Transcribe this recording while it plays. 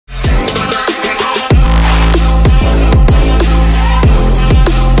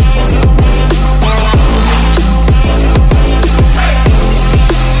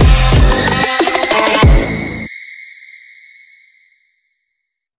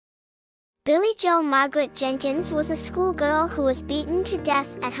Billie-Jo Margaret Jenkins was a schoolgirl who was beaten to death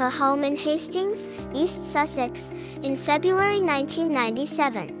at her home in Hastings, East Sussex, in February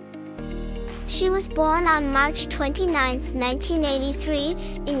 1997. She was born on March 29, 1983,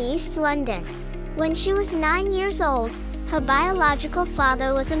 in East London. When she was 9 years old, her biological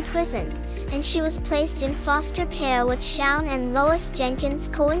father was imprisoned, and she was placed in foster care with Siôn and Lois Jenkins,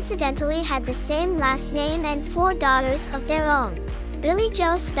 coincidentally had the same last name and 4 daughters of their own.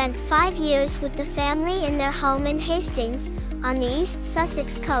 Billie-Jo spent 5 years with the family in their home in Hastings, on the East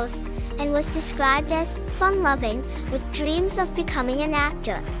Sussex coast, and was described as fun-loving, with dreams of becoming an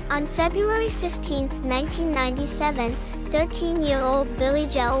actor. On February 15, 1997, 13-year-old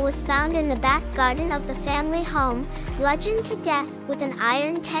Billie-Jo was found in the back garden of the family home, bludgeoned to death with an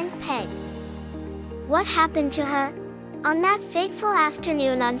iron tent peg. What happened to her? On that fateful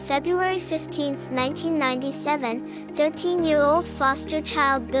afternoon on February 15, 1997, 13-year-old foster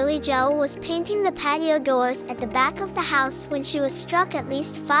child Billie-Jo was painting the patio doors at the back of the house when she was struck at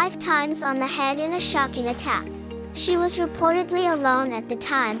least 5 times on the head in a shocking attack. She was reportedly alone at the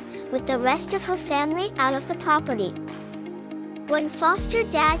time, with the rest of her family out of the property. When foster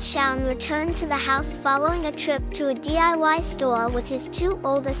dad Siôn returned to the house following a trip to a DIY store with his 2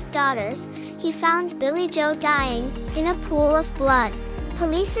 oldest daughters, he found Billie-Jo dying, in a pool of blood.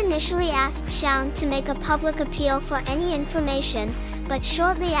 Police initially asked Siôn to make a public appeal for any information, but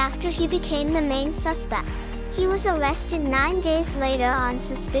shortly after he became the main suspect. He was arrested 9 days later on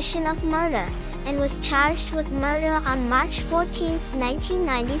suspicion of murder, and was charged with murder on March 14,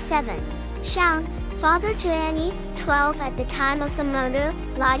 1997. Siôn, father to Annie, 12 at the time of the murder,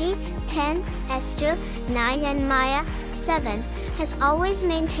 Lottie, 10, Esther, 9 and Maya, 7, has always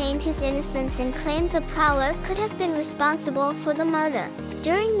maintained his innocence and claims a prowler could have been responsible for the murder.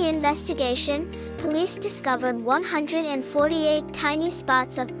 During the investigation, police discovered 148 tiny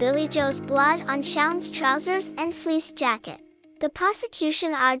spots of Billie-Jo's blood on Siôn's trousers and fleece jacket. The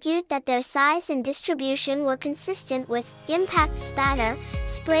prosecution argued that their size and distribution were consistent with impact spatter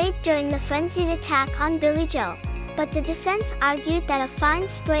sprayed during the frenzied attack on Billie-Jo. But the defense argued that a fine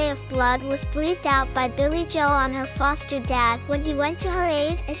spray of blood was breathed out by Billie-Jo on her foster dad when he went to her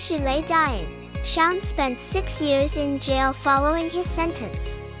aid as she lay dying. Siôn spent 6 years in jail following his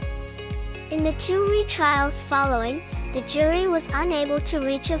sentence. In the 2 retrials following, the jury was unable to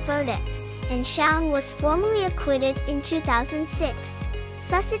reach a verdict, and Siôn was formally acquitted in 2006.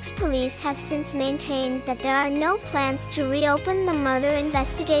 Sussex police have since maintained that there are no plans to reopen the murder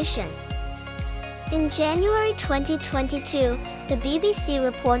investigation. In January 2022, the BBC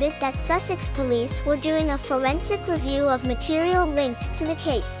reported that Sussex police were doing a forensic review of material linked to the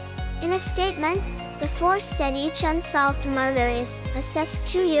case. In a statement, the force said each unsolved murder is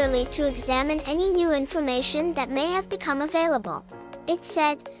assessed yearly to examine any new information that may have become available. It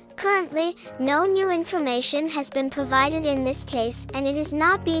said, "Currently, no new information has been provided in this case and it is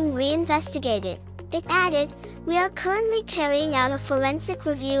not being reinvestigated." It added, "We are currently carrying out a forensic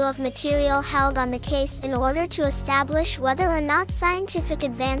review of material held on the case in order to establish whether or not scientific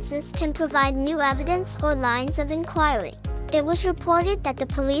advances can provide new evidence or lines of inquiry." It was reported that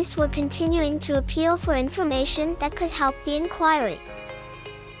the police were continuing to appeal for information that could help the inquiry.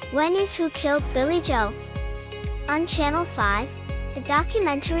 When is Who Killed Billie-Jo? On Channel 5, a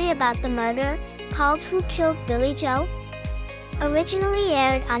documentary about the murder, called Who Killed Billie-Jo? Originally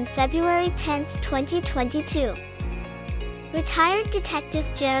aired on February 10, 2022. Retired Detective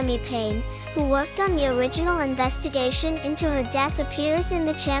Jeremy Payne, who worked on the original investigation into her death, appears in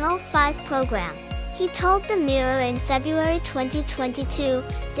the Channel 5 program. He told The Mirror in February 2022,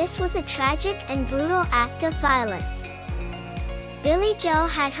 "This was a tragic and brutal act of violence. Billie-Jo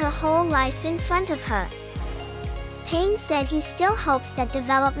had her whole life in front of her." Payne said he still hopes that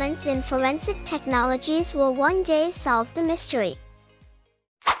developments in forensic technologies will one day solve the mystery.